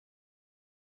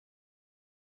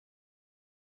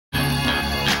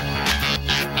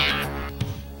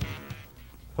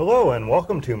Hello and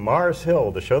welcome to Mars Hill,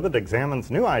 the show that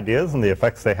examines new ideas and the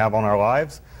effects they have on our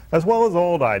lives, as well as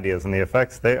old ideas and the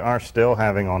effects they are still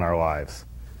having on our lives.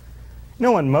 You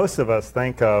know, when most of us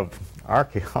think of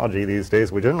archaeology these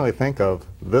days, we generally think of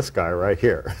this guy right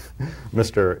here,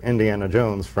 Mr. Indiana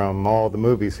Jones from all the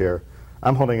movies here.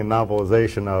 I'm holding a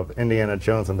novelization of Indiana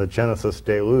Jones and the Genesis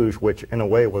Deluge, which in a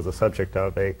way was a subject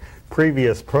of a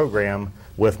previous program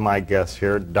with my guest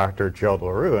here, Dr. Gerald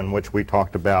Larue, in which we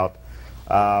talked about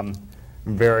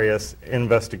various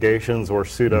investigations or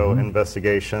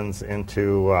pseudo-investigations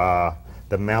into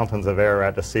the mountains of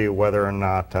Ararat to see whether or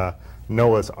not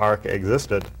Noah's Ark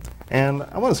existed. And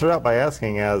I want to start out by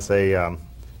asking, as an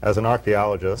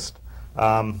archaeologist,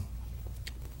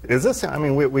 is this, I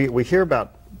mean, we hear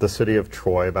about the city of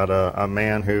Troy, about a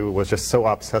man who was just so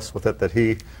obsessed with it that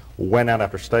he went out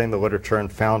after studying the literature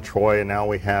and found Troy, and now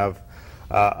we have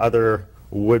other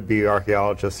would-be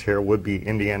archaeologists here, would-be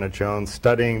Indiana Jones,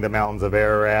 studying the mountains of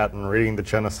Ararat and reading the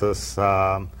Genesis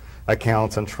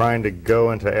accounts and trying to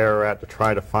go into Ararat to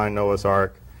try to find Noah's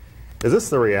Ark. Is this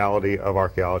the reality of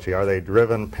archaeology? Are they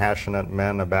driven, passionate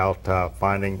men about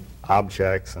finding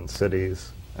objects and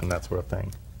cities and that sort of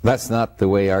thing? That's not the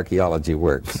way archaeology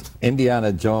works.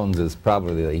 Indiana Jones is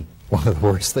probably one of the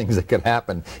worst things that could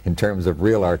happen in terms of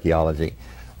real archaeology.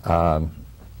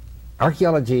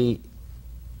 Archaeology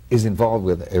is involved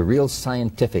with a real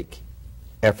scientific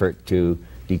effort to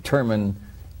determine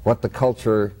what the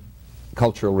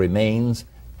cultural remains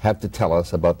have to tell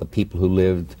us about the people who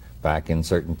lived back in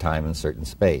certain time and certain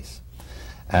space.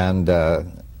 And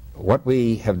what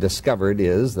we have discovered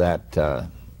is that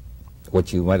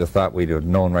what you might have thought we'd have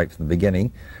known right from the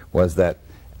beginning was that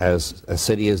as a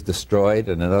city is destroyed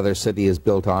and another city is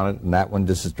built on it and that one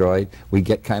destroyed, we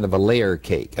get kind of a layer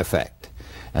cake effect.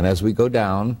 And as we go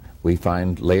down, we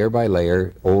find layer by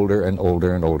layer older and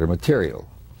older and older material.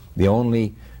 The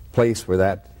only place where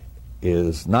that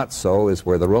is not so is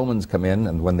where the Romans come in,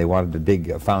 and when they wanted to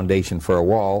dig a foundation for a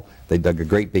wall, they dug a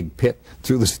great big pit,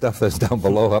 threw the stuff that's down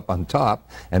below up on top,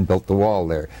 and built the wall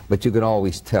there. But you can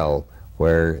always tell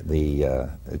where the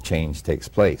change takes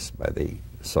place by the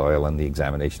soil and the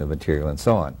examination of material and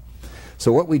so on.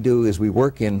 So what we do is we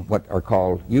work in what are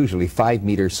called usually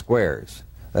 5-meter squares.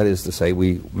 That is to say,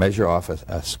 we measure off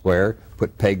a square,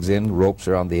 put pegs in, ropes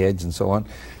around the edge and so on.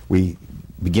 We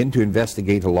begin to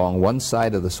investigate along one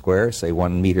side of the square, say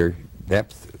 1 meter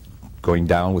depth, going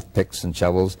down with picks and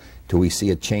shovels till we see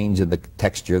a change in the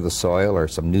texture of the soil or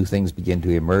some new things begin to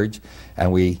emerge,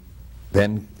 and we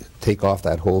then take off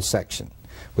that whole section.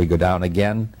 We go down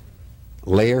again,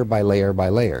 layer by layer by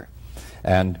layer.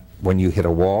 And when you hit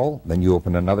a wall, then you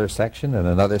open another section,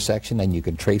 and you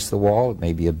can trace the wall. It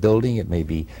may be a building, it may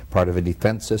be part of a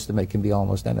defense system, it can be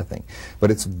almost anything. But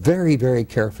it's very, very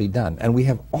carefully done. And we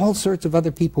have all sorts of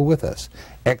other people with us,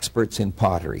 experts in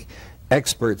pottery,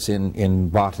 experts in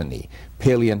botany,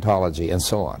 paleontology, and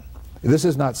so on. This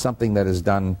is not something that is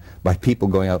done by people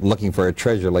going out looking for a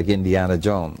treasure like Indiana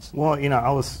Jones. Well, you know,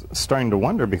 I was starting to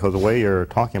wonder, because the way you're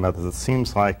talking about this, it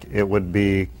seems like it would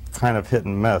be kind of hit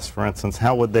and miss. For instance,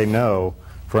 how would they know,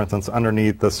 for instance,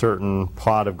 underneath a certain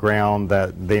plot of ground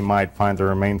that they might find the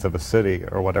remains of a city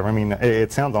or whatever? I mean,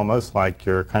 it sounds almost like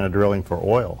you're kind of drilling for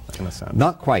oil, in a sense.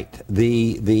 Not quite.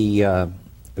 The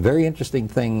very interesting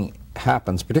thing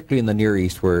happens, particularly in the Near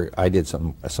East, where I did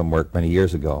some work many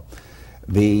years ago.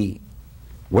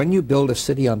 When you build a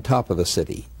city on top of a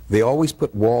city, they always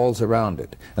put walls around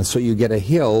it. And so you get a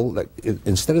hill that,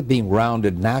 instead of being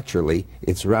rounded naturally,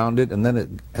 it's rounded, and then it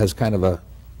has kind of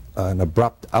an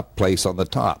abrupt up place on the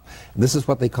top. And this is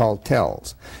what they call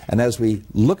tells. And as we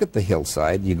look at the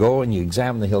hillside, you go and you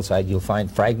examine the hillside, you'll find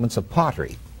fragments of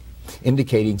pottery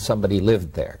indicating somebody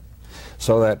lived there.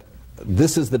 So that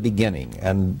this is the beginning.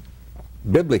 And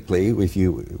biblically, if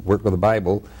you work with the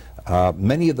Bible,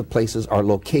 many of the places are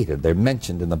located. They're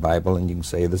mentioned in the Bible, and you can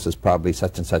say this is probably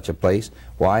such and such a place.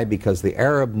 Why? Because the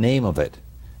Arab name of it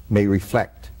may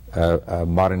reflect a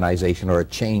modernization or a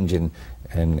change in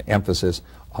emphasis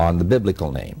on the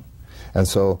biblical name. And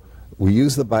so we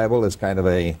use the Bible as kind of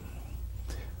a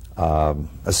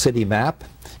city map,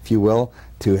 if you will,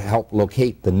 to help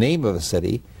locate the name of a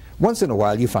city. Once in a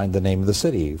while you find the name of the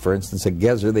city. For instance, at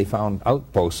Gezer they found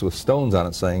outposts with stones on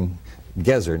it saying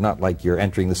Gezer, not like you're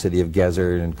entering the city of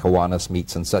Gezer and Kiwanis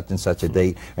meets on such and such a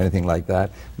date or anything like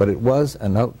that, but it was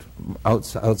an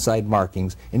outside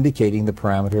markings indicating the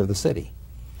parameter of the city.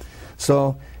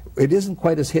 So it isn't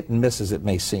quite as hit and miss as it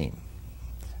may seem.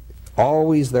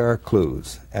 Always there are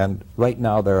clues, and right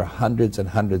now there are hundreds and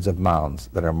hundreds of mounds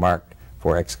that are marked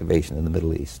for excavation in the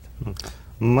Middle East.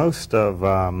 Most of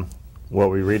what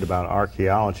we read about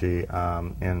archaeology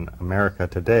in America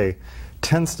today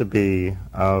tends to be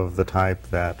of the type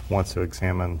that wants to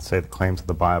examine, say, the claims of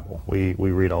the Bible. We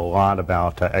read a lot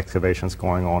about excavations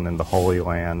going on in the Holy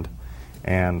Land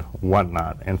and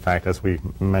whatnot. In fact, as we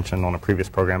mentioned on a previous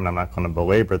program, and I'm not going to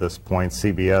belabor this point,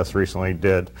 CBS recently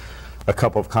did a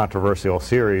couple of controversial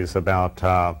series about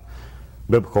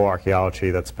biblical archaeology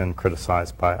that's been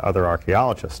criticized by other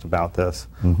archaeologists about this.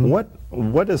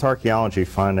 What is archaeology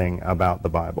finding about the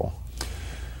Bible?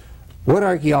 What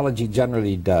archaeology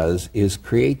generally does is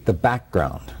create the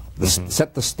background,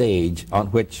 set the stage on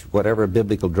which whatever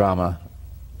biblical drama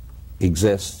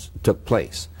exists took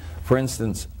place. For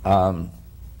instance,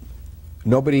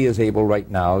 nobody is able right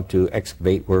now to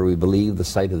excavate where we believe the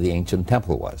site of the ancient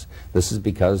temple was. This is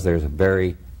because there's a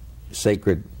very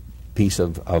sacred piece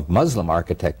of Muslim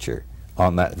architecture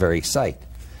on that very site.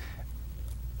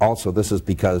 Also, this is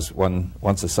because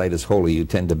once a site is holy, you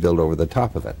tend to build over the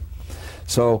top of it.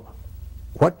 So,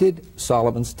 what did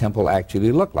Solomon's temple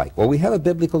actually look like? Well, we have a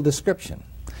biblical description.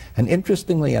 And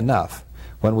interestingly enough,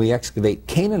 when we excavate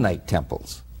Canaanite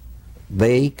temples,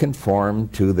 they conform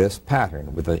to this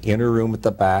pattern with an inner room at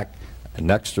the back, an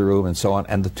extra room, and so on,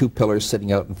 and the two pillars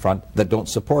sitting out in front that don't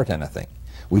support anything.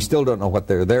 We still don't know what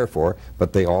they're there for,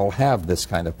 but they all have this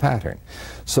kind of pattern.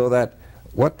 So that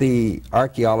what the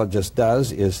archaeologist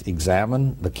does is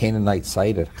examine the Canaanite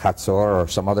site at Hatzor or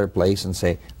some other place and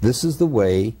say, this is the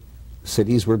way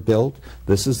cities were built,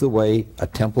 this is the way a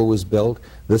temple was built,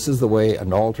 this is the way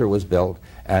an altar was built,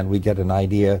 and we get an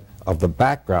idea of the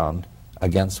background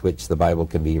against which the Bible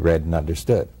can be read and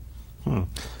understood. Why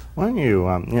don't you,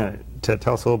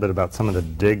 tell us a little bit about some of the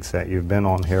digs that you've been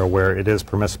on here where it is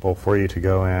permissible for you to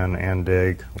go in and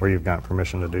dig, where you've got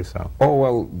permission to do so? Oh,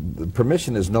 well,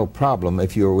 permission is no problem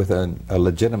if you're with a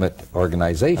legitimate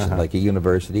organization like a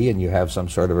university and you have some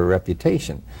sort of a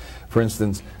reputation. For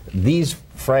instance, these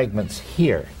fragments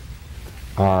here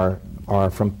are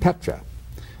from Petra.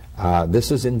 This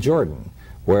is in Jordan,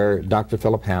 where Dr.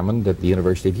 Philip Hammond at the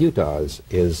University of Utah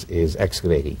is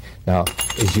excavating. Now,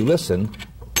 as you listen,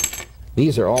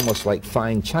 these are almost like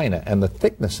fine china, and the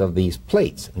thickness of these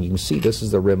plates, and you can see this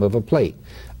is the rim of a plate,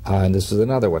 and this is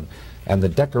another one, and the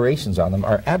decorations on them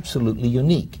are absolutely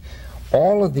unique.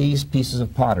 All of these pieces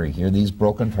of pottery here, these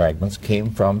broken fragments,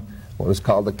 came from what was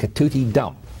called the Katuti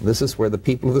dump. This is where the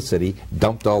people of the city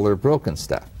dumped all their broken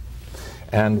stuff.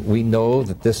 And we know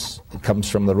that this comes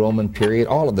from the Roman period.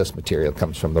 All of this material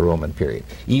comes from the Roman period.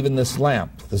 Even this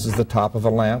lamp, this is the top of a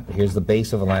lamp, here's the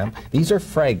base of a lamp. These are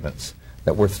fragments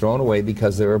that were thrown away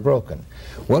because they were broken.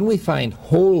 When we find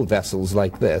whole vessels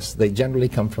like this, they generally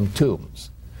come from tombs.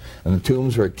 And the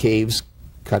tombs were caves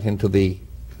cut into the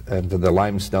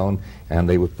limestone, and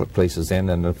they would put places in,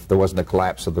 and if there wasn't a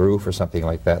collapse of the roof or something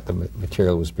like that, the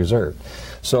material was preserved.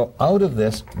 So out of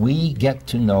this, we get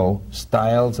to know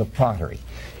styles of pottery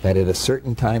that at a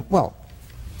certain time, well,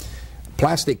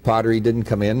 plastic pottery didn't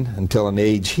come in until an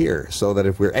age here, so that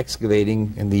if we're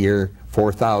excavating in the year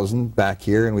 4000 back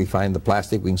here and we find the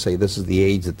plastic, we can say this is the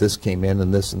age that this came in,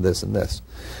 and this and this and this.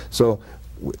 So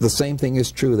the same thing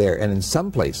is true there, and in some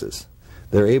places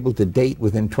they're able to date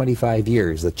within 25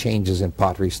 years the changes in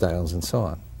pottery styles and so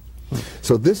on.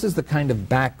 So this is the kind of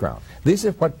background. This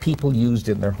is what people used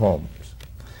in their homes.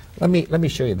 Let me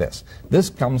show you this. This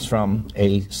comes from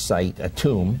a site, a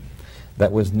tomb,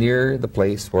 that was near the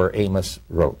place where Amos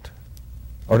wrote.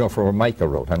 Or no, where Micah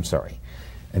wrote, I'm sorry.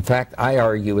 In fact, I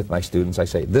argue with my students, I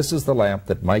say, this is the lamp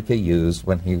that Micah used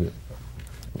when he...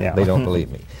 Yeah. They don't believe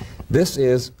me. This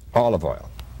is olive oil,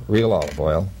 real olive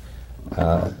oil,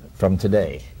 from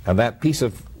today. And that piece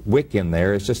of wick in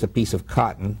there is just a piece of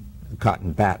cotton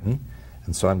batten.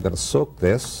 And so I'm going to soak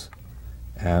this,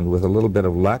 and with a little bit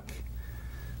of luck,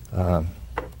 I'll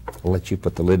let you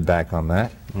put the lid back on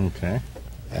that. Okay.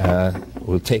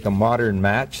 We'll take a modern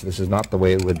match. This is not the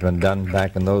way it would have been done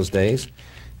back in those days.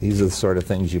 These are the sort of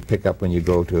things you pick up when you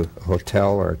go to a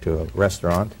hotel or to a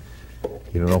restaurant.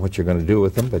 You don't know what you're going to do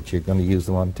with them, but you're going to use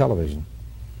them on television.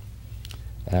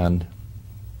 And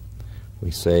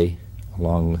we say,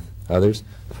 along with others,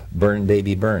 burn,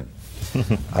 baby, burn.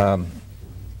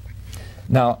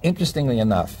 Now, interestingly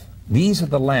enough, these are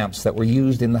the lamps that were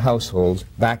used in the households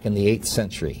back in the 8th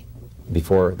century,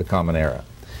 before the Common Era.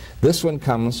 This one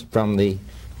comes from the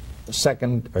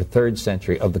 2nd or 3rd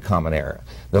century of the Common Era.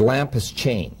 The lamp has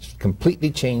changed, completely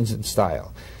changed in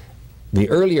style. The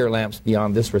earlier lamps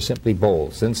beyond this were simply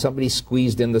bowls. Then somebody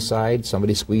squeezed in the side,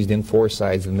 somebody squeezed in 4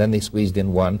 sides, and then they squeezed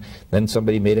in one. Then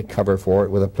somebody made a cover for it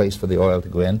with a place for the oil to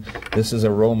go in. This is a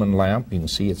Roman lamp. You can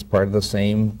see it's part of the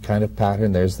same kind of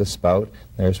pattern. There's the spout.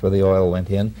 There's where the oil went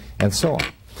in, and so on.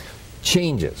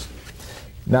 Changes.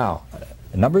 Now,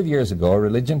 a number of years ago, a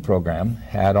religion program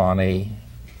had on a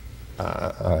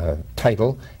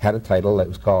title, had a title that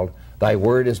was called "Thy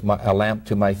Word is a Lamp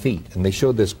to My Feet," and they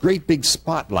showed this great big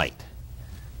spotlight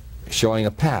showing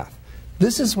a path.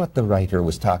 This is what the writer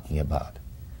was talking about.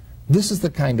 This is the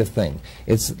kind of thing.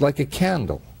 It's like a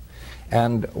candle.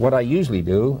 And what I usually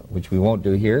do, which we won't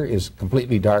do here, is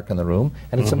completely darken the room,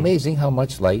 and it's amazing how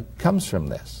much light comes from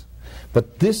this.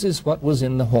 But this is what was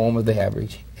in the home of the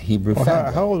average Hebrew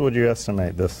family. How old would you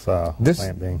estimate this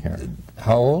lamp being here?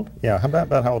 How old? Yeah,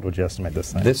 about how old would you estimate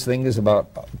this thing? This thing is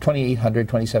about 2,800,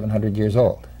 2,700 years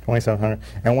old. 2,700.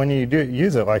 And when you do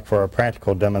use it like for a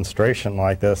practical demonstration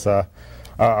like this,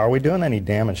 are we doing any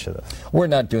damage to this? We're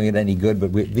not doing it any good,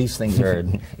 but these things are,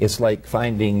 it's like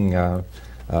finding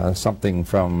something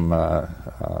from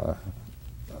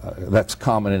that's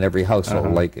common in every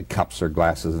household, like cups or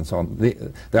glasses and so on.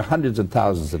 There are hundreds and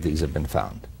thousands of these have been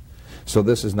found. So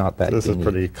this is not that This unique. is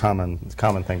pretty common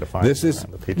thing to find. This is,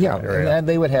 in the Petra yeah, area. and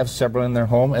they would have several in their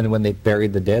home, and when they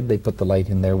buried the dead, they put the light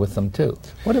in there with them too.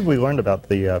 What have we learned about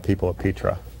the people of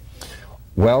Petra?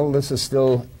 Well, this is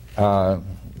still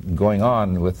going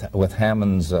on with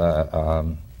Hammond's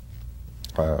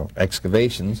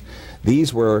excavations.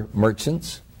 These were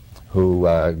merchants who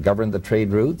governed the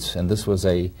trade routes, and this was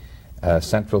a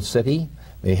central city.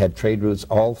 They had trade routes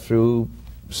all through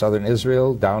southern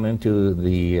Israel, down into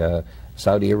the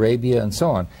Saudi Arabia, and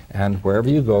so on. And wherever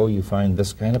you go, you find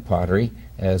this kind of pottery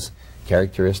as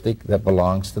characteristic that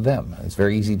belongs to them. It's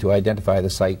very easy to identify the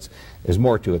sites. There's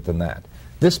more to it than that.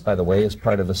 This, by the way, is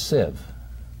part of a sieve.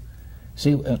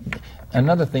 See,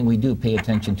 another thing we do pay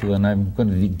attention to, and I'm going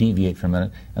to deviate for a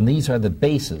minute, and these are the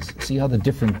bases. See how the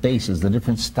different bases, the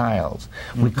different styles.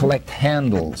 We collect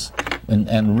handles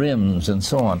and rims and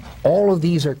so on. All of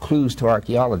these are clues to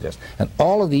archaeologists. And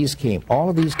all of these came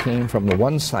from the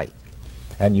one site.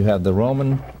 And you have the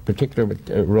Roman, particular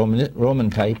Roman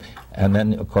type, and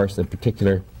then, of course, the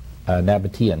particular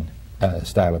Nabatean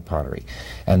style of pottery.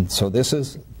 And so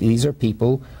these are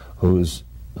people whose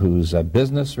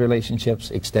business relationships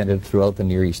extended throughout the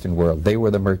Near Eastern world. They were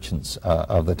the merchants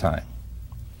of the time.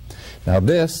 Now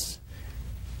this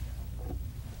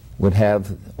would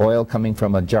have oil coming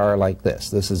from a jar like this.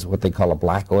 This is what they call a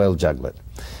black oil juglet.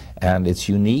 And it's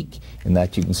unique in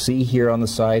that you can see here on the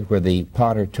side where the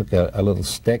potter took a little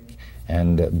stick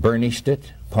and burnished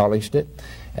it, polished it,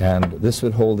 and this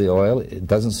would hold the oil. It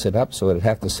doesn't sit up, so it would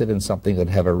have to sit in something that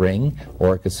would have a ring,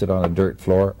 or it could sit on a dirt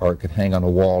floor, or it could hang on a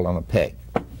wall on a peg.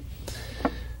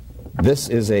 This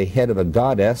is a head of a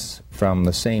goddess from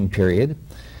the same period.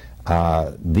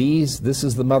 This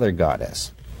is the mother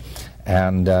goddess.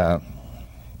 And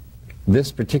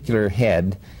this particular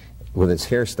head, with its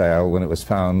hairstyle, when it was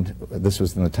found, this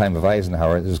was in the time of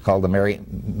Eisenhower, it was called the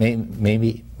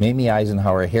Mamie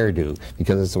Eisenhower hairdo,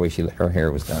 because that's the way her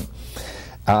hair was done.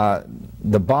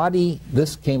 The body,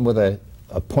 this came with a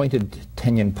pointed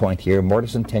tenon point here,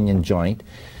 mortise and tenon joint.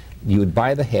 You would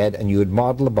buy the head and you would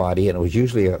model the body, and it was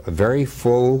usually a very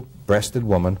full-breasted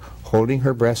woman holding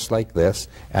her breasts like this,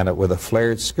 and with a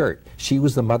flared skirt. She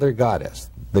was the mother goddess,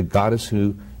 the goddess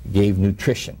who gave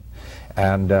nutrition.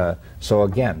 And so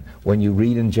again, when you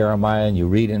read in Jeremiah and you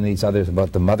read in these others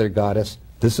about the mother goddess,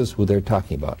 this is who they're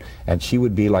talking about. And she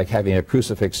would be like having a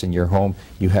crucifix in your home.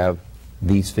 You have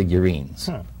these figurines.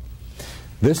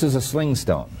 This is a sling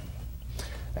stone.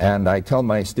 And I tell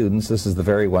my students this is the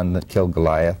very one that killed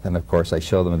Goliath, and of course I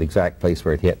show them the exact place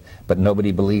where it hit, but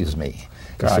nobody believes me.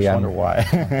 Gosh, I wonder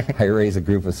why. I raise a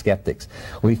group of skeptics.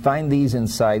 We find these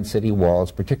inside city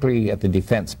walls, particularly at the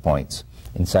defense points,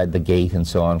 inside the gate and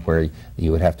so on, where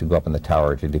you would have to go up in the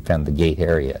tower to defend the gate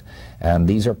area. And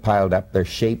these are piled up, they're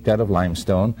shaped out of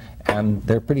limestone, and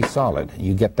they're pretty solid.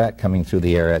 You get that coming through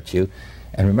the air at you.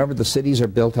 And remember, the cities are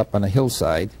built up on a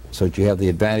hillside, so that you have the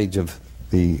advantage of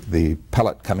the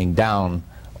pellet coming down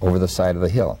over the side of the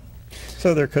hill.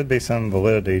 So there could be some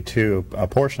validity to a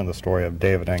portion of the story of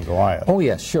David and Goliath. Oh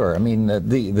yes, sure. I mean,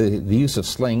 the use of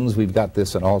slings, we've got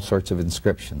this in all sorts of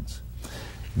inscriptions.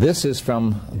 This is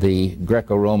from the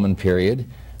Greco-Roman period.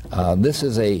 This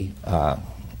is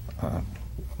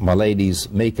my lady's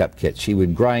makeup kit. She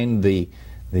would grind the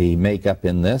makeup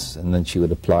in this, and then she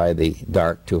would apply the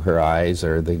dark to her eyes,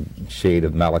 or the shade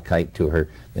of malachite to her,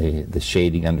 the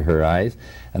shading under her eyes.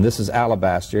 And this is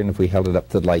alabaster, and if we held it up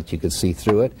to the light you could see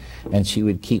through it. And she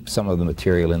would keep some of the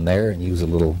material in there and use a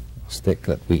little stick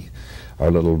that our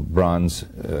little bronze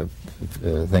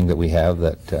thing that we have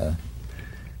that,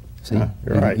 see,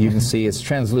 you're right. You can see it's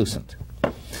translucent.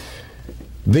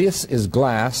 This is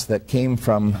glass that came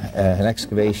from an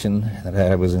excavation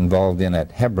that I was involved in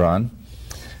at Hebron.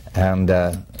 And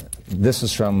this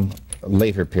is from a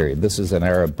later period. This is an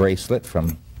Arab bracelet,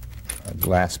 from a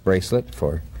glass bracelet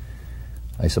for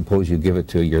I suppose you give it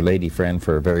to your lady friend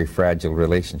for a very fragile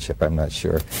relationship, I'm not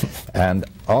sure. And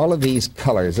all of these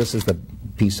colors, this is the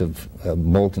piece of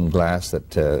molten glass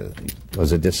that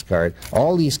was a discard.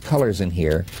 All these colors in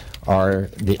here are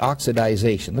the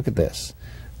oxidization. Look at this.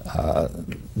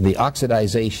 The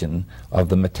oxidization of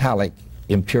the metallic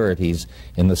impurities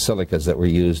in the silicas that were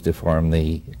used to form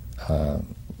the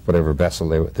whatever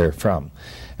vessel they're from.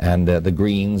 And the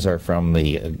greens are from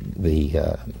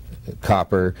the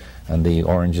copper, and the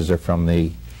oranges are from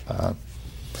the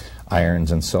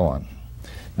irons and so on.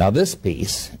 Now this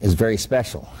piece is very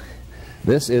special.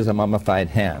 This is a mummified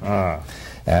hand.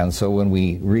 And so when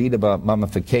we read about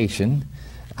mummification,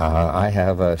 I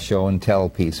have a show and tell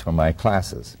piece for my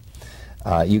classes.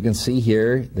 You can see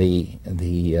here the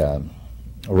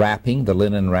wrapping, the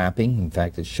linen wrapping. In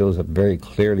fact, it shows up very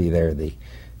clearly there, the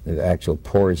actual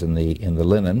pores in the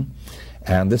linen.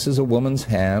 And this is a woman's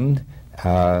hand.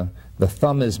 The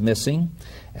thumb is missing,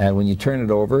 and when you turn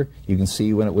it over, you can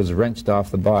see when it was wrenched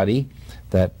off the body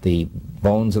that the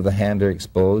bones of the hand are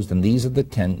exposed, and these are the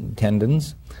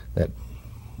tendons that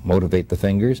motivate the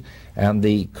fingers, and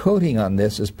the coating on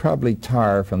this is probably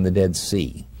tar from the Dead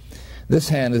Sea. This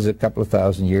hand is a couple of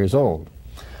thousand years old.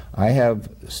 I have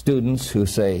students who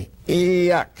say,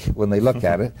 yuck, when they look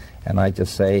at it, and I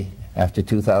just say, after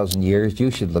 2,000 years, you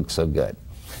should look so good.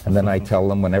 And then I tell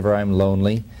them whenever I'm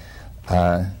lonely,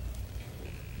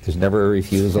 there's never a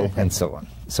refusal, and so on.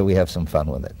 So we have some fun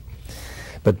with it.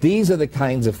 But these are the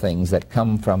kinds of things that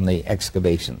come from the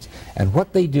excavations. And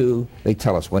what they do, they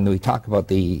tell us. When we talk about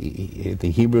the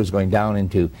Hebrews going down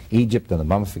into Egypt and the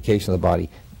mummification of the body,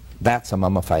 that's a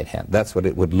mummified hand. That's what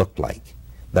it would look like.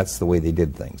 That's the way they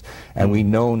did things. And we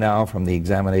know now from the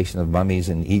examination of mummies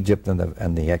in Egypt and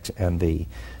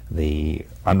the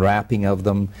unwrapping of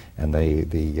them and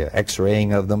the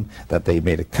x-raying of them, that they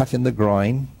made a cut in the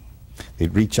groin.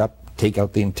 They'd reach up, take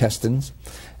out the intestines,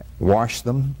 wash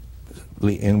them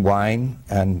in wine,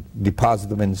 and deposit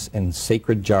them in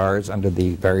sacred jars under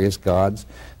the various gods.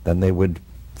 Then they would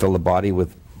fill the body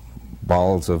with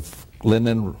balls of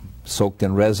linen soaked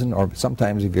in resin, or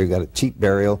sometimes if you've got a cheap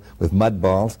burial, with mud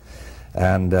balls,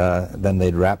 and then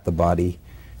they'd wrap the body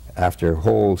after a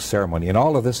whole ceremony. And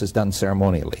all of this is done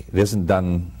ceremonially. It isn't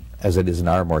done as it is in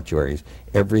our mortuaries.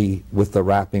 With the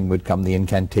wrapping would come the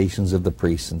incantations of the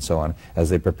priests and so on,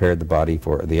 as they prepared the body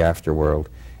for the afterworld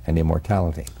and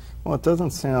immortality. Well, it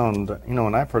doesn't sound,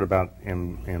 when I've heard about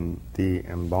the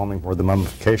embalming or the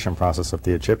mummification process of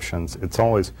the Egyptians, it's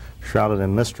always shrouded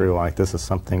in mystery, like this is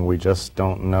something we just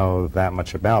don't know that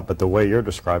much about. But the way you're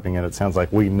describing it, it sounds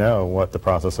like we know what the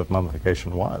process of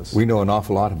mummification was. We know an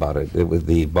awful lot about it.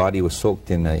 The body was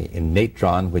soaked in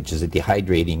natron, which is a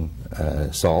dehydrating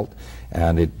salt,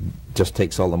 and it just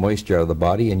takes all the moisture out of the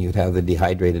body, and you'd have the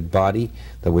dehydrated body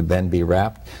that would then be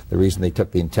wrapped. The reason they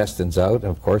took the intestines out,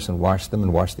 of course, and washed them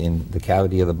and washed the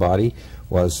cavity of the body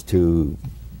was to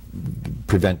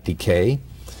prevent decay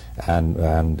and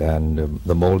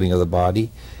the molding of the body.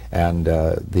 And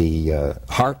the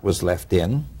heart was left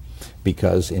in,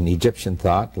 because in Egyptian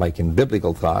thought, like in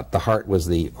biblical thought, the heart was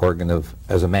the organ of,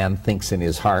 as a man thinks in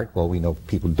his heart. Well, we know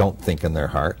people don't think in their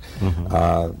heart,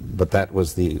 but that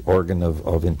was the organ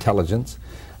of intelligence.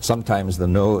 Sometimes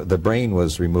the brain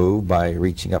was removed by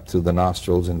reaching up through the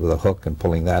nostrils and with a hook and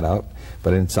pulling that out,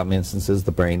 but in some instances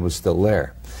the brain was still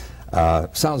there.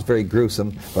 Sounds very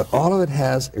gruesome, but all of it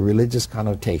has a religious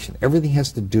connotation. Everything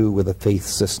has to do with a faith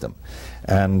system,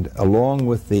 and along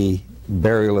with the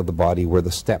burial of the body were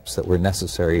the steps that were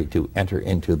necessary to enter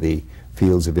into the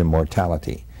fields of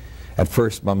immortality. At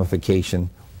first, mummification,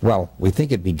 well, we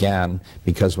think it began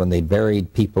because when they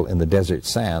buried people in the desert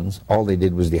sands, all they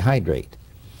did was dehydrate.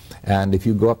 And if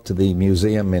you go up to the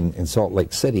museum in Salt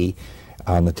Lake City,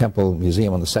 on the Temple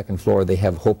Museum on the second floor, they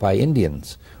have Hopi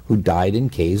Indians who died in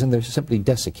caves, and they're simply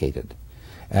desiccated.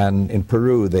 And in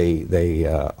Peru, they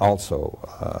also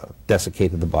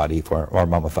desiccated the body or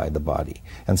mummified the body,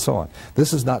 and so on.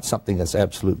 This is not something that's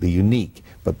absolutely unique,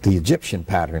 but the Egyptian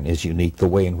pattern is unique, the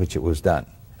way in which it was done,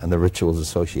 and the rituals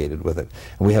associated with it.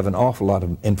 And we have an awful lot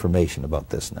of information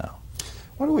about this now.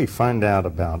 What do we find out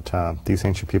about these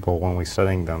ancient people when we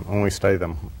study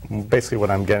them? Basically, what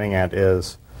I'm getting at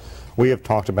is, we have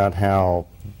talked about how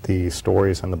the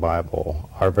stories in the Bible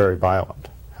are very violent,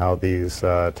 how these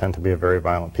tend to be a very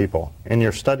violent people. In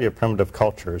your study of primitive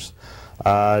cultures,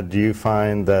 do you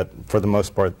find that, for the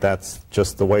most part, that's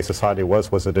just the way society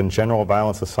was? Was it in general a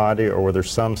violent society, or were there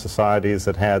some societies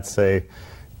that had, say,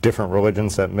 different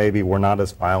religions that maybe were not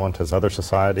as violent as other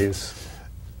societies?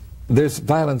 There's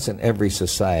violence in every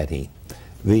society.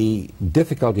 The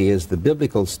difficulty is the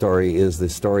biblical story is the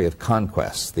story of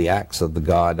conquest, the acts of the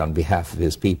God on behalf of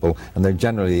his people, and they're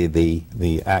generally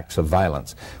the acts of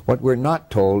violence. What we're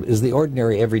not told is the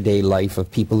ordinary everyday life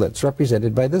of people that's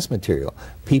represented by this material.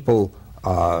 People,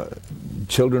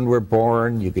 children were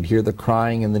born, you could hear the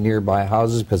crying in the nearby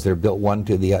houses because they're built one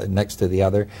to the next to the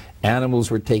other.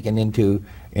 Animals were taken into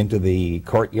the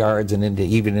courtyards and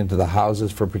even into the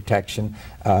houses for protection.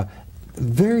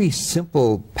 Very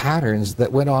simple patterns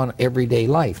that went on everyday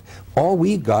life. All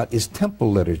we've got is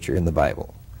temple literature in the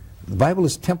Bible. The Bible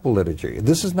is temple literature.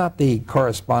 This is not the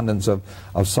correspondence of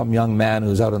some young man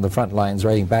who's out on the front lines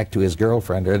writing back to his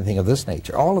girlfriend or anything of this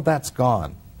nature. All of that's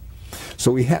gone.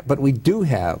 So but we do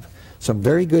have some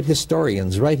very good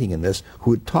historians writing in this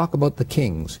who would talk about the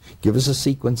kings, give us a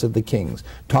sequence of the kings,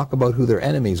 talk about who their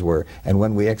enemies were, and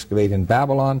when we excavate in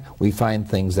Babylon, we find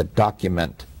things that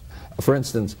document. For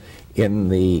instance,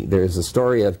 there's a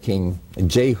story of King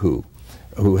Jehu,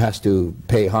 who has to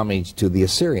pay homage to the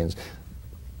Assyrians.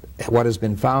 What has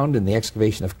been found in the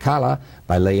excavation of Kala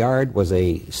by Layard was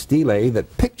a stele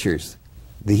that pictures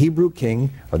the Hebrew king,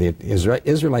 or the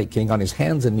Israelite king, on his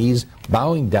hands and knees,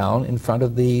 bowing down in front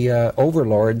of the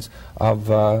overlords of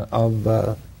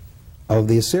the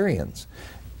Assyrians.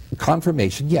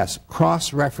 Confirmation, yes.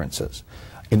 Cross-references.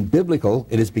 In biblical,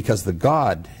 it is because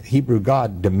the Hebrew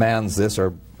God, demands this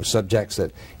or subjects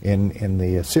it. In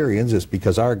the Assyrians, it's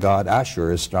because our God,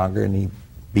 Ashur, is stronger and he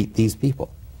beat these people.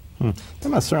 That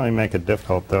must certainly make it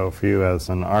difficult, though, for you as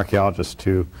an archaeologist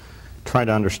to try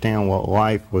to understand what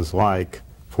life was like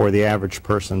for the average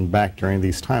person back during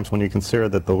these times, when you consider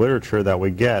that the literature that we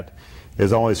get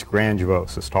is always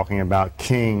grandiose. It's talking about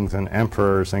kings and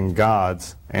emperors and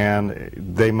gods, and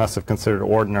they must have considered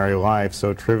ordinary life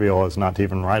so trivial as not to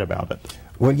even write about it.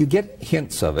 Well, you get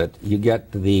hints of it. You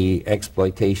get the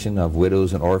exploitation of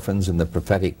widows and orphans and the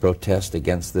prophetic protest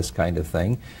against this kind of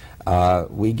thing.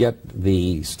 We get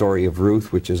the story of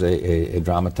Ruth, which is a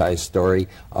dramatized story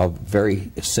of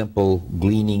very simple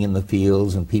gleaning in the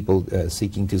fields and people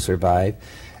seeking to survive.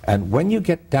 And when you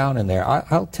get down in there,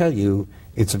 I'll tell you,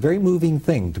 it's a very moving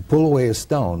thing to pull away a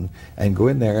stone and go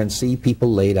in there and see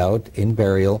people laid out in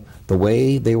burial the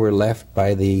way they were left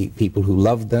by the people who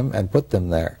loved them and put them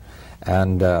there.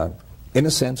 And in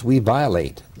a sense, we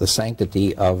violate the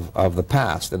sanctity of the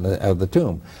past and of the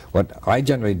tomb. What I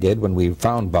generally did when we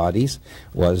found bodies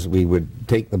was we would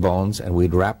take the bones and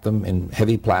we'd wrap them in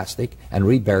heavy plastic and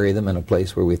rebury them in a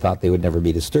place where we thought they would never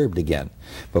be disturbed again.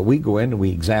 But we go in and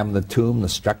we examine the tomb, the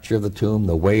structure of the tomb,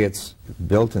 the way it's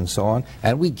built and so on,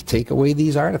 and we take away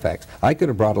these artifacts. I could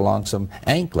have brought along some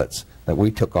anklets that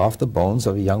we took off the bones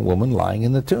of a young woman lying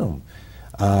in the tomb.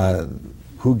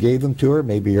 Who gave them to her?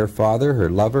 Maybe her father, her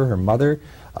lover, her mother,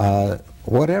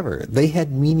 whatever. They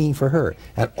had meaning for her.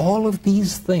 And all of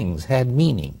these things had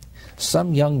meaning.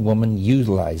 Some young woman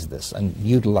utilized this and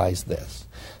utilized this.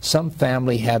 Some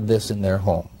family had this in their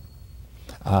home.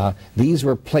 These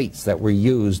were plates that were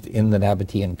used in the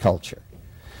Nabatean culture.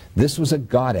 This was a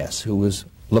goddess who was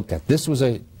looked at. This was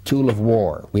a tool of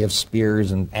war. We have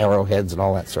spears and arrowheads and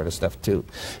all that sort of stuff too.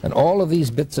 And all of these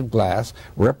bits of glass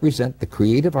represent the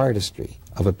creative artistry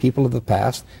of a people of the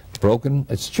past. Broken,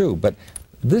 it's true, but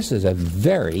this is a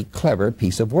very clever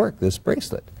piece of work, this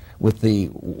bracelet, with the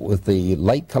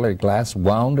light-colored glass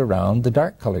wound around the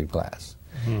dark-colored glass.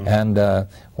 And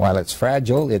while it's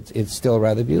fragile, it's still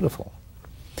rather beautiful.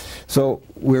 So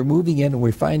we're moving in and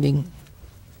we're finding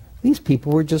these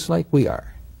people were just like we are.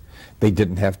 They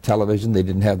didn't have television, they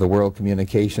didn't have the world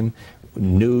communication.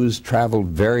 News traveled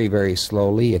very, very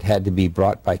slowly. It had to be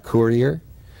brought by courier.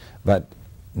 But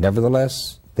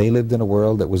nevertheless, they lived in a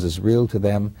world that was as real to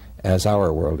them as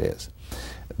our world is.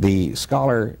 The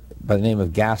scholar by the name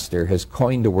of Gaster has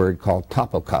coined a word called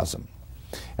topocosm,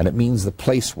 and it means the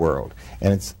place world.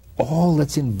 And it's all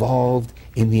that's involved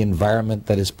in the environment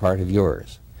that is part of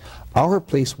yours. Our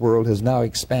place world has now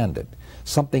expanded.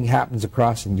 Something happens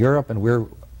across in Europe and we're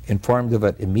informed of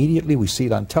it immediately. We see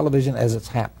it on television as it's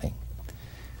happening.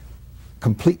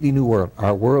 Completely new world.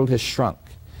 Our world has shrunk,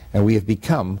 and we have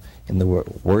become, in the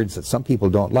words that some people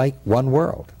don't like, one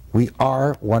world. We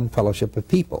are one fellowship of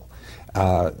people.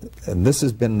 And this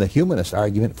has been the humanist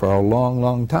argument for a long,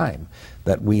 long time,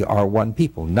 that we are one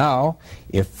people. Now,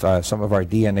 if some of our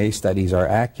DNA studies are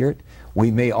accurate,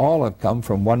 we may all have come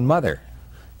from one mother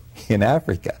in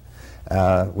Africa.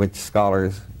 Which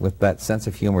scholars, with that sense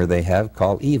of humor they have,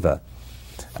 call Eva,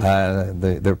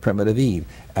 the primitive Eve.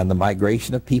 And the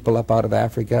migration of people up out of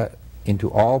Africa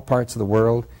into all parts of the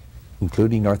world,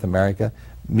 including North America,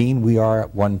 mean we are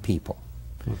one people.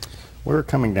 We're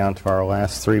coming down to our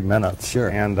last 3 minutes. Sure.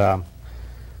 And I'd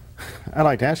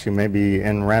like to ask you, maybe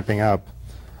in wrapping up,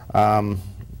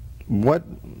 What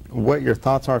your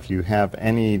thoughts are, if you have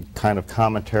any kind of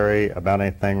commentary about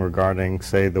anything regarding,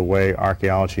 say, the way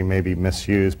archaeology may be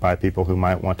misused by people who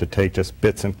might want to take just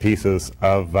bits and pieces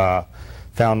of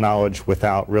found knowledge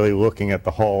without really looking at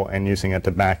the whole and using it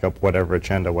to back up whatever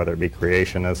agenda, whether it be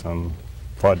creationism,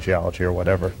 flood geology, or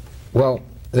whatever. Well,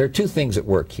 there are two things at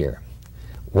work here.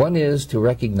 One is to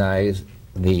recognize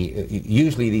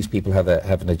usually these people have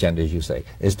an agenda, as you say,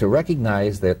 is to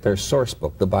recognize that their source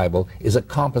book, the Bible, is a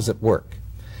composite work.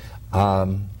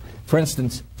 For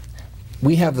instance,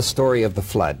 we have the story of the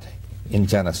flood in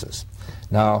Genesis.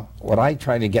 Now, what I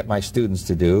try to get my students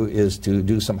to do is to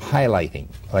do some highlighting,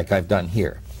 like I've done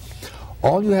here.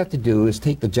 All you have to do is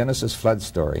take the Genesis flood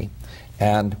story,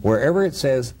 and wherever it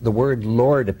says the word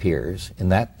Lord appears in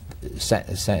that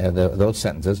those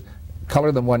sentences,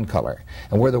 color them one color.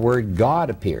 And where the word God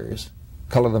appears,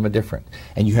 color them a different.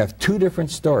 And you have two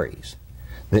different stories.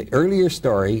 The earlier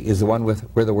story is the one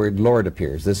where the word Lord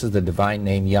appears. This is the divine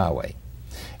name Yahweh.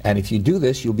 And if you do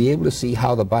this, you'll be able to see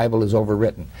how the Bible is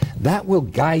overwritten. That will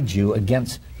guide you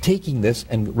against taking this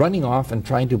and running off and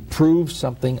trying to prove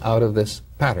something out of this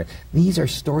pattern. These are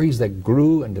stories that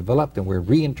grew and developed and were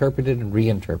reinterpreted and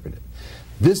reinterpreted.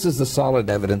 This is the solid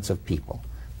evidence of people.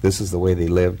 This is the way they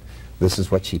lived. This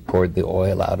is what she poured the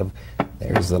oil out of.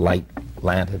 There's the light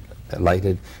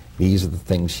lighted. These are the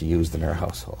things she used in her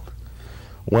household.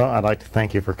 Well, I'd like to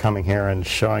thank you for coming here and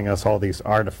showing us all these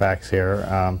artifacts here.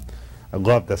 I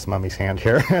love this mummy's hand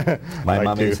here. My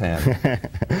mummy's hand.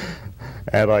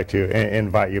 I'd like to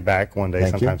invite you back one day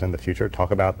sometime in the future to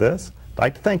talk about this. I'd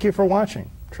like to thank you for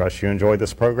watching. Trust you enjoyed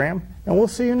this program, and we'll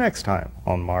see you next time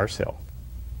on Mars Hill.